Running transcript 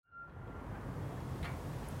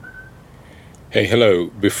Hey, hello.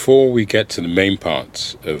 Before we get to the main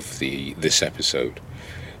part of this episode,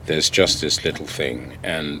 there's just this little thing,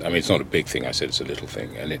 and I mean it's not a big thing. I said it's a little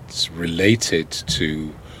thing, and it's related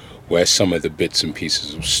to where some of the bits and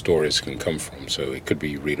pieces of stories can come from. So it could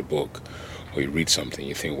be you read a book, or you read something,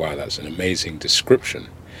 you think, "Wow, that's an amazing description,"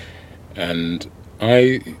 and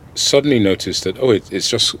I suddenly noticed that it's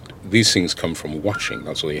just these things come from watching.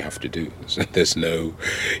 That's all you have to do.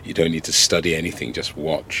 You don't need to study anything, just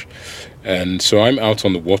watch. And so I'm out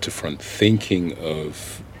on the waterfront thinking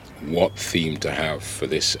of what theme to have for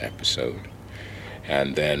this episode,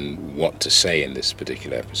 and then what to say in this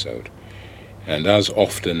particular episode. And as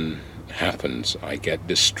often happens, I get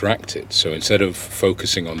distracted. So instead of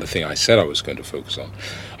focusing on the thing I said I was going to focus on,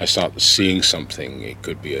 I start seeing something. It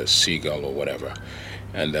could be a seagull or whatever,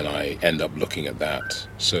 and then I end up looking at that.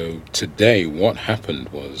 So today what happened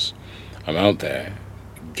was I'm out there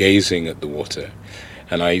gazing at the water,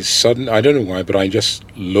 and I don't know why, but I just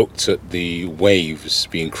looked at the waves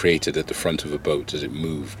being created at the front of a boat as it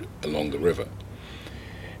moved along the river.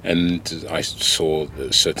 And I saw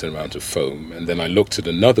a certain amount of foam, and then I looked at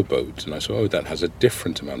another boat, and I saw, that has a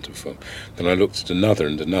different amount of foam. Then I looked at another,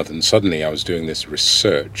 and suddenly I was doing this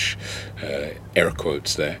research, air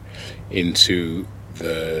quotes there, into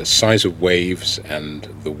the size of waves and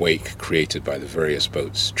the wake created by the various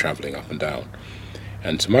boats traveling up and down.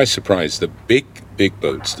 And to my surprise, the big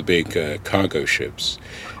boats, the big cargo ships,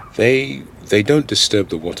 they don't disturb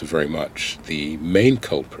the water very much. The main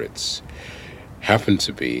culprits happen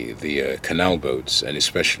to be the canal boats, and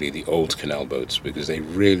especially the old canal boats, because they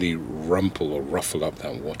really rumple or ruffle up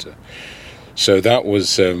that water. So that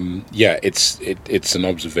was, it's an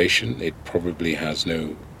observation. It probably has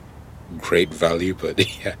no great value, but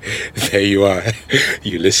yeah, there you are.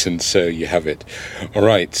 You listened, so you have it. All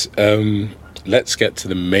right, let's get to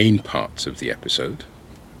the main parts of the episode.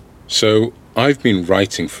 So I've been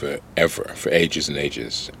writing for ages and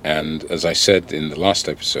ages, and as I said in the last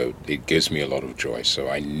episode, it gives me a lot of joy, so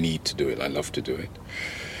I need to do it. I love to do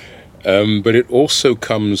it. But it also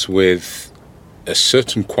comes with a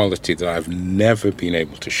certain quality that I've never been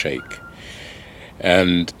able to shake.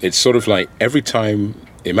 And it's sort of like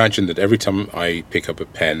imagine that every time I pick up a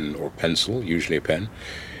pen or pencil, usually a pen,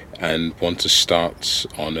 and want to start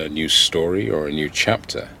on a new story or a new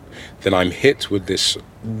chapter, then I'm hit with this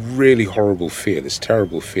really horrible fear, this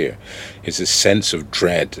terrible fear. It's a sense of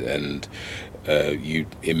dread, and you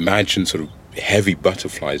imagine sort of heavy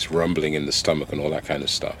butterflies rumbling in the stomach and all that kind of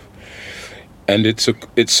stuff. And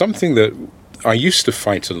it's something that I used to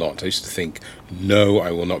fight a lot. I used to think, no,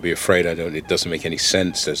 I will not be afraid. It doesn't make any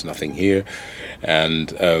sense. There's nothing here.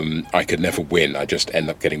 And I could never win. I just end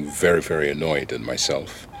up getting very, very annoyed at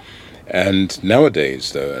myself. And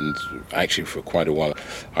nowadays, though, and actually for quite a while,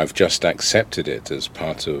 I've just accepted it as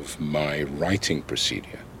part of my writing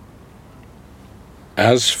procedure.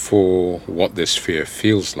 As for what this fear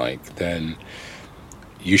feels like, then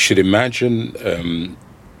you should imagine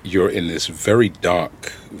you're in this very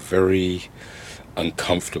dark, very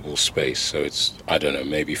uncomfortable space. So it's, I don't know,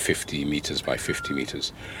 maybe 50 meters by 50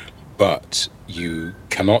 meters. But you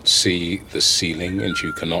cannot see the ceiling, and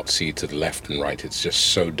you cannot see to the left and right. It's just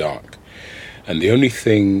so dark. And the only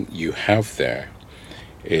thing you have there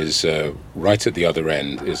is right at the other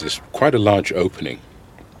end is this quite a large opening.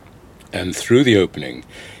 And through the opening,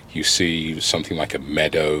 you see something like a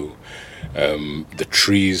meadow. The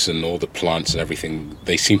trees and all the plants and everything,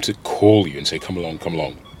 they seem to call you and say, come along, come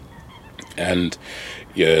along. And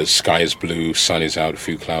sky is blue, sun is out, a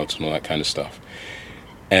few clouds and all that kind of stuff.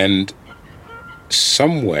 And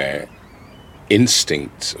somewhere,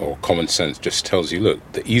 instinct or common sense just tells you,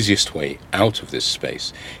 look, the easiest way out of this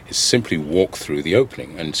space is simply walk through the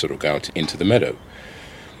opening and sort of go out into the meadow.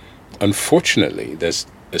 Unfortunately, there's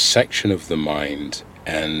a section of the mind,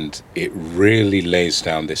 and it really lays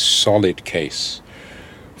down this solid case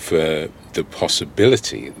for the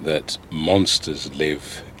possibility that monsters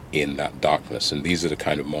live in that darkness, and these are the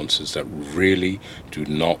kind of monsters that really do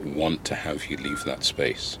not want to have you leave that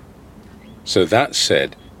space. So that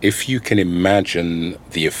said, if you can imagine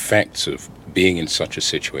the effects of being in such a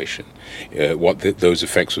situation, those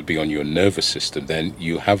effects would be on your nervous system, then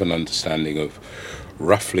you have an understanding of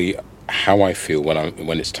roughly how I feel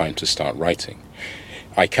when it's time to start writing.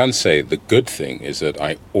 I can say the good thing is that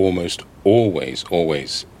I almost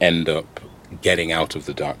always end up getting out of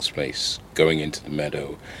the dark space, going into the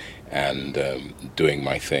meadow and doing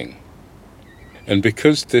my thing. And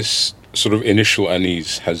because this sort of initial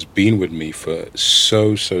unease has been with me for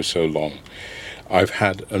so long, I've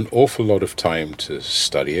had an awful lot of time to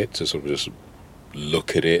study it, to sort of just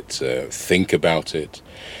look at it, think about it.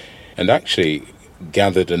 And actually,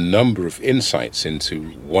 gathered a number of insights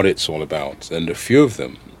into what it's all about, and a few of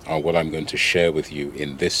them are what I'm going to share with you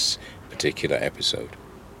in this particular episode.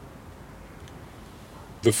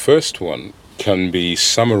 The first one can be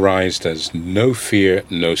summarized as no fear,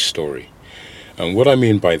 no story. And what I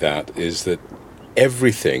mean by that is that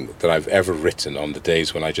everything that I've ever written on the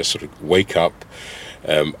days when I just sort of wake up,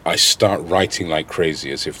 I start writing like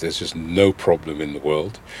crazy, as if there's just no problem in the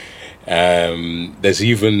world. There's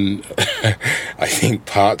even, I think,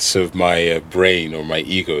 parts of my brain or my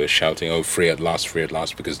ego is shouting, oh, free at last,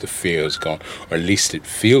 because the fear has gone, or at least it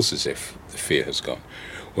feels as if the fear has gone.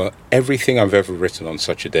 Well, everything I've ever written on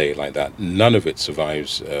such a day like that, none of it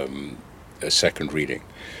survives a second reading.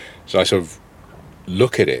 So I sort of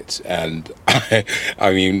look at it, and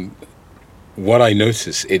I mean, what I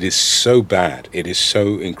notice, it is so bad, it is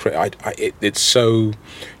so incredible, it's so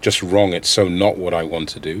just wrong, it's so not what I want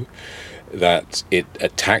to do, that it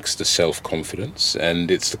attacks the self-confidence.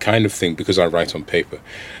 And it's the kind of thing, because I write on paper,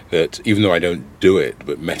 that even though I don't do it,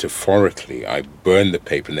 but metaphorically I burn the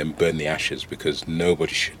paper and then burn the ashes, because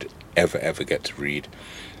nobody should ever get to read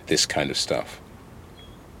this kind of stuff.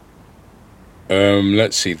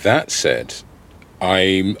 Let's see, that said,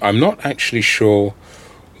 I'm not actually sure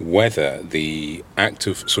whether the act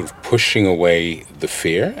of sort of pushing away the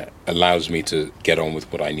fear allows me to get on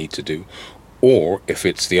with what I need to do, or if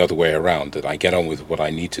it's the other way around, that I get on with what I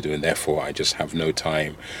need to do and therefore I just have no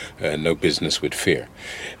time, no business with fear.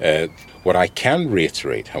 What I can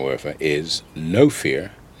reiterate, however, is no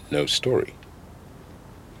fear, no story.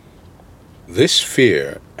 This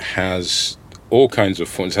fear has all kinds of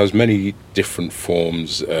forms, has many different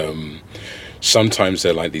forms. Sometimes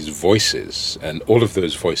they're like these voices, and all of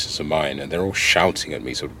those voices are mine, and they're all shouting at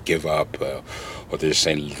me, sort of give up, or they're just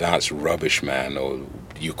saying, that's rubbish, man, or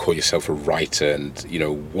you call yourself a writer, and, you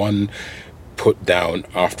know, one put down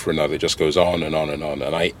after another just goes on and on and on,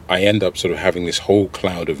 and I end up sort of having this whole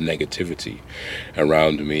cloud of negativity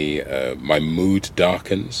around me. My mood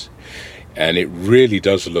darkens, and it really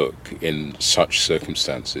does look in such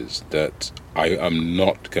circumstances that I am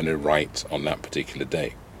not going to write on that particular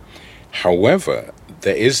day. However,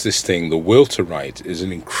 there is this thing, the will to write is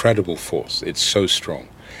an incredible force. It's so strong.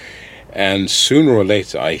 And sooner or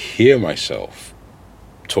later, I hear myself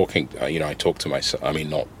talking, I talk to myself, I mean,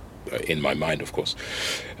 not in my mind, of course,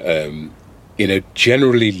 in a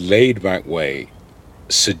generally laid back way,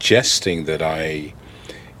 suggesting that I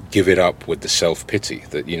give it up with the self-pity,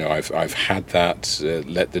 that, you know, I've had that,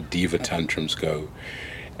 let the diva tantrums go.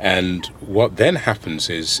 And what then happens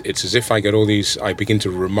is, it's as if I begin to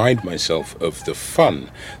remind myself of the fun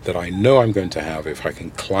that I know I'm going to have if I can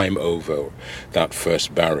climb over that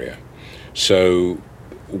first barrier. So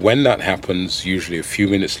when that happens, usually a few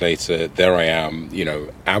minutes later, there I am, you know,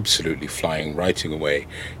 absolutely flying, writing away,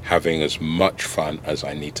 having as much fun as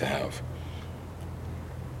I need to have.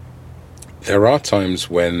 There are times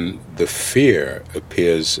when the fear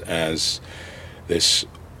appears as this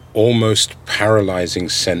almost paralyzing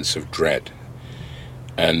sense of dread,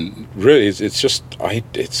 and really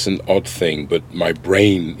it's an odd thing, but my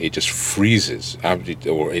brain, it just freezes,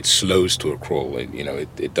 or it slows to a crawl.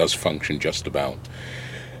 It does function just about,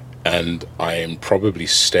 and I am probably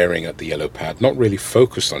staring at the yellow pad, not really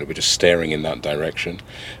focused on it, but just staring in that direction.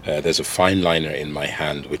 There's a fine liner in my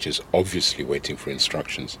hand which is obviously waiting for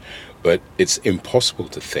instructions, but it's impossible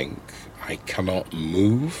to think. I cannot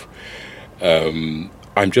move.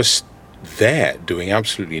 I'm just there doing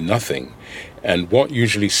absolutely nothing. And what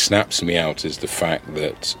usually snaps me out is the fact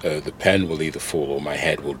that the pen will either fall or my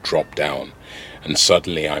head will drop down, and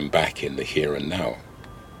suddenly I'm back in the here and now.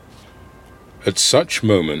 At such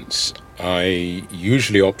moments, I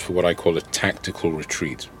usually opt for what I call a tactical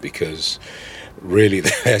retreat, because really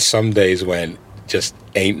there's some days when just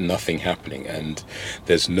ain't nothing happening, and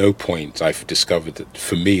there's no point. I've discovered that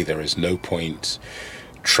for me there is no point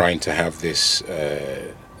trying to have this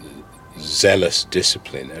zealous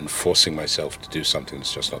discipline and forcing myself to do something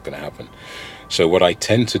that's just not going to happen. So what I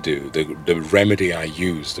tend to do, the remedy I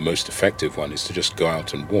use, the most effective one, is to just go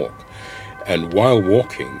out and walk. And while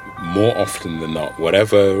walking, more often than not,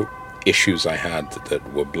 whatever issues I had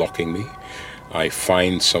that were blocking me, I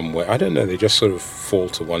find somewhere, I don't know, they just sort of fall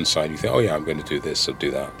to one side. You think, oh yeah, I'm going to do this or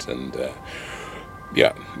do that, and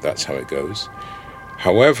yeah, that's how it goes.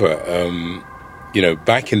 However,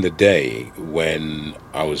 back in the day when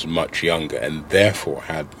I was much younger and therefore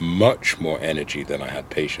had much more energy than I had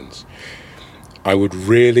patience, I would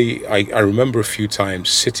really, I remember a few times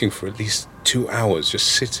sitting for at least 2 hours, just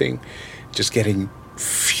sitting, just getting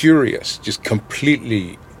furious, just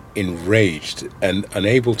completely enraged and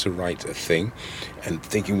unable to write a thing, and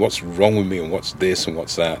thinking, what's wrong with me and what's this and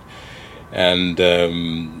what's that. And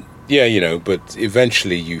but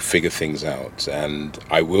eventually you figure things out. And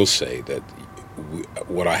I will say that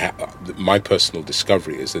my personal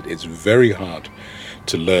discovery is that it's very hard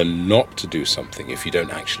to learn not to do something if you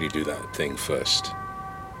don't actually do that thing first.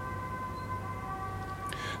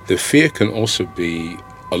 The fear can also be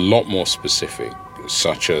a lot more specific,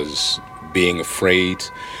 such as being afraid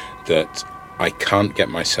that I can't get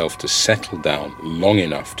myself to settle down long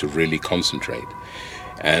enough to really concentrate.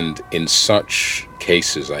 And in such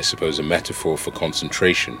cases, I suppose a metaphor for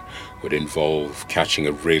concentration would involve catching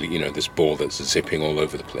a really, this ball that's zipping all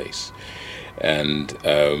over the place. And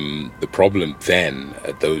the problem then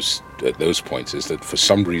at those points is that for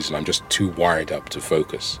some reason I'm just too wired up to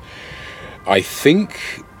focus. I think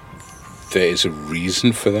there is a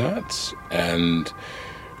reason for that, and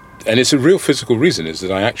it's a real physical reason, is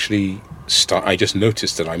that I just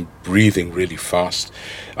noticed that I'm breathing really fast.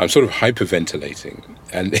 I'm sort of hyperventilating,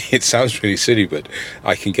 and it sounds really silly, but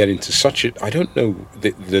I can get into I don't know,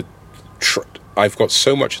 I've got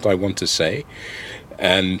so much that I want to say,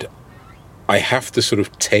 and I have to sort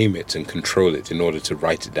of tame it and control it in order to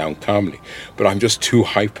write it down calmly. But I'm just too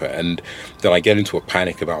hyper, and then I get into a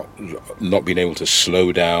panic about not being able to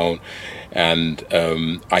slow down. And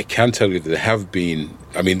I can tell you that there have been,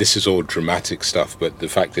 this is all dramatic stuff, but the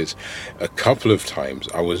fact is, a couple of times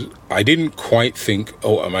I didn't quite think,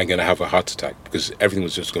 am I going to have a heart attack? Because everything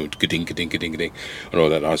was just going ka-ding, ka-ding, ka-ding, ka-ding, and all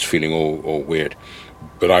that. I was feeling all weird.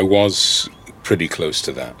 But I was pretty close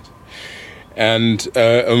to that. And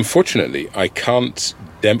unfortunately, I can't,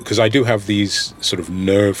 because I do have these sort of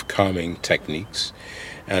nerve calming techniques,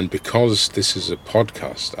 and because this is a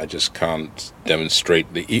podcast, I just can't demonstrate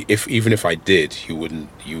even if I did, it would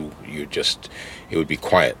be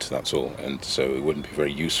quiet, that's all, and so it wouldn't be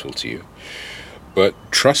very useful to you. But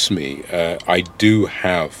trust me, I do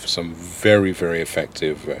have some very, very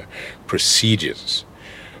effective procedures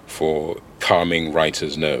for calming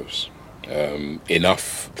writers' nerves.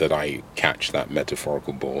 Enough that I catch that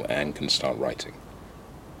metaphorical ball and can start writing.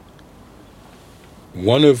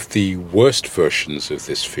 One of the worst versions of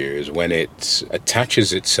this fear is when it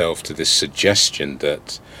attaches itself to this suggestion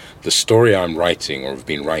that the story I'm writing or have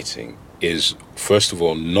been writing is, first of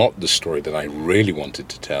all, not the story that I really wanted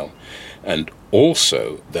to tell, and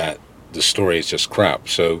also that the story is just crap.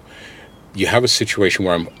 So you have a situation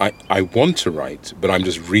where I want to write, but I'm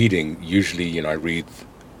just reading. Usually, I read,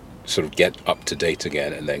 sort of get up to date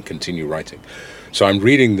again and then continue writing. So I'm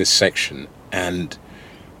reading this section and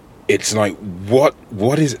it's like,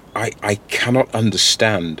 what is, I cannot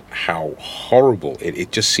understand how horrible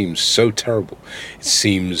it just seems so terrible. It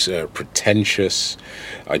seems pretentious.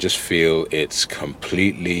 I just feel it's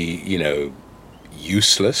completely,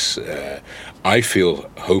 useless. I feel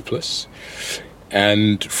hopeless.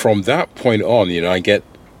 And from that point on, I get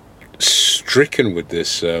stricken with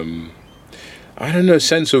this,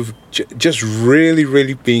 sense of just really,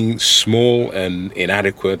 really being small and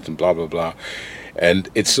inadequate and blah, blah, blah. And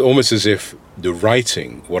it's almost as if the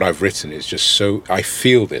writing, what I've written, is just so, I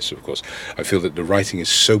feel this, of course. I feel that the writing is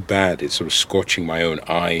so bad, it's sort of scorching my own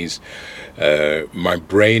eyes. My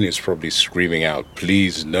brain is probably screaming out,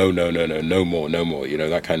 please, no more,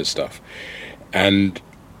 that kind of stuff. And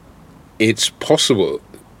it's possible.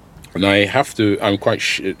 And I'm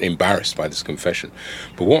quite embarrassed by this confession.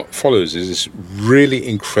 But what follows is this really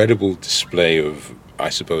incredible display of, I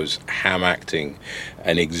suppose, ham acting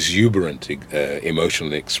and exuberant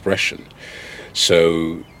emotional expression.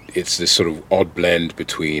 So it's this sort of odd blend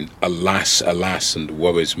between alas, and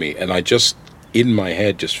woe is me. And I just, in my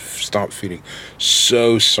head, just start feeling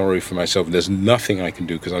so sorry for myself. And there's nothing I can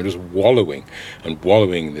do because I'm just wallowing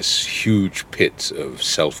in this huge pit of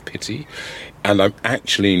self-pity. And I'm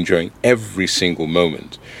actually enjoying every single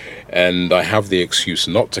moment. And I have the excuse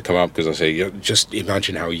not to come up because I say, just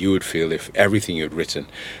imagine how you would feel if everything you had written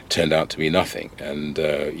turned out to be nothing. And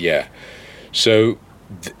so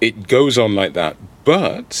it goes on like that.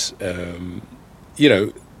 But,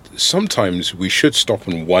 sometimes we should stop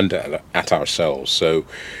and wonder at ourselves. So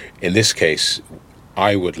in this case,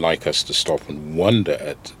 I would like us to stop and wonder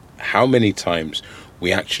at how many times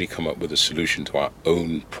we actually come up with a solution to our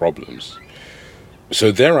own problems. So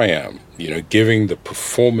there I am, giving the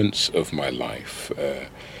performance of my life,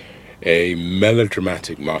 a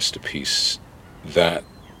melodramatic masterpiece that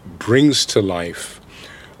brings to life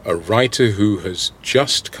a writer who has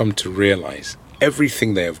just come to realize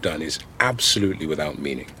everything they have done is absolutely without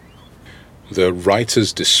meaning. The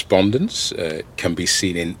writer's despondence can be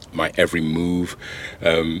seen in my every move,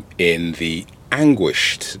 in the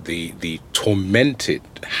anguished, the tormented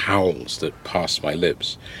howls that pass my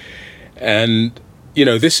lips. And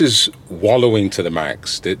this is wallowing to the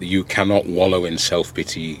max, that you cannot wallow in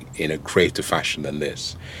self-pity in a greater fashion than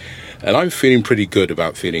this. And I'm feeling pretty good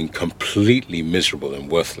about feeling completely miserable and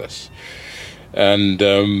worthless. And,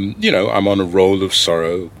 I'm on a roll of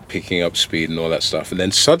sorrow, picking up speed and all that stuff. And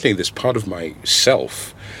then suddenly this part of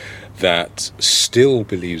myself that still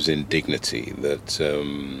believes in dignity, that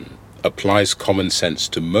applies common sense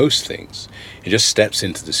to most things, it just steps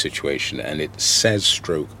into the situation and it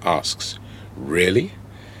asks, really?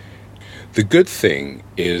 The good thing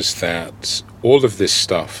is that all of this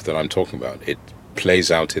stuff that I'm talking about, it plays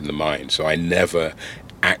out in the mind. So I never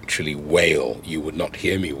actually wail. You would not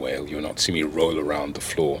hear me wail. You would not see me roll around the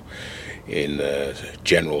floor in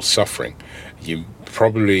general suffering. You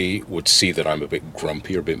probably would see that I'm a bit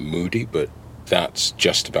grumpy or a bit moody, but that's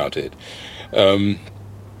just about it. And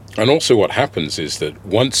also what happens is that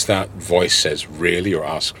once that voice says really or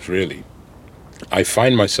asks really, I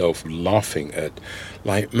find myself laughing at,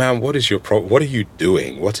 like, man, what is your problem? What are you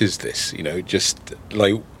doing? What is this? Just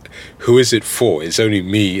like, who is it for? It's only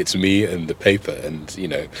me. It's me and the paper. And,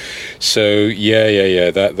 so yeah,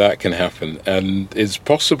 that can happen. And it's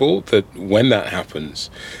possible that when that happens,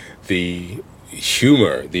 the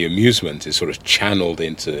humor, the amusement is sort of channeled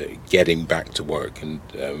into getting back to work. And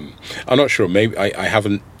I'm not sure, maybe I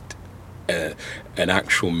haven't an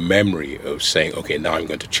actual memory of saying, okay, now I'm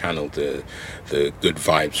going to channel the good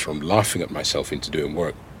vibes from laughing at myself into doing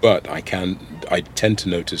work. But I tend to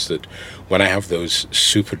notice that when I have those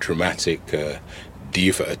super dramatic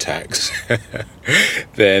diva attacks,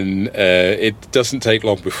 then it doesn't take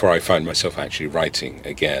long before I find myself actually writing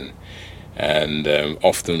again. And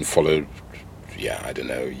often followed, I don't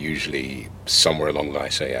know, usually somewhere along the line I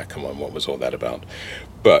say, yeah, come on, what was all that about?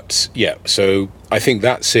 But yeah, so I think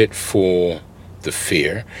that's it for the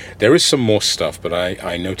fear. There is some more stuff, but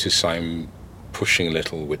I notice I'm pushing a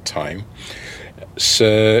little with time.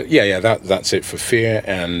 So yeah, that's it for fear,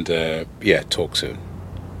 and talk soon.